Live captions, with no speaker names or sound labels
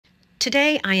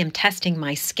Today, I am testing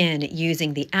my skin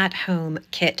using the At-Home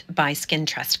Kit by Skin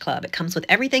Trust Club. It comes with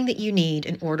everything that you need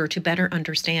in order to better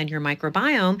understand your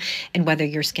microbiome and whether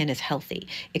your skin is healthy.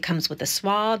 It comes with a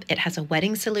swab, it has a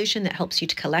wetting solution that helps you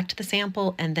to collect the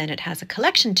sample, and then it has a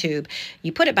collection tube.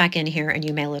 You put it back in here and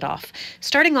you mail it off.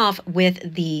 Starting off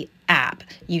with the app,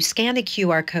 you scan the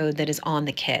QR code that is on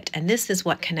the kit, and this is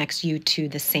what connects you to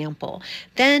the sample.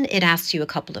 Then it asks you a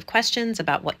couple of questions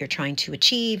about what you're trying to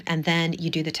achieve, and then you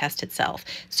do the test itself.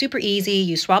 Super easy.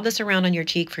 You swab this around on your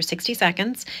cheek for 60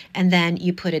 seconds, and then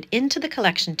you put it into the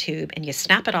collection tube, and you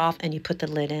snap it off, and you put the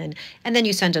lid in, and then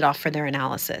you send it off for their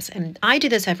analysis. And I do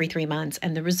this every 3 months,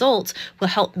 and the results will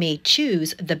help me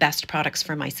choose the best products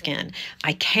for my skin.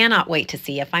 I cannot wait to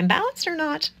see if I'm balanced or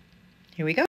not. Here we go.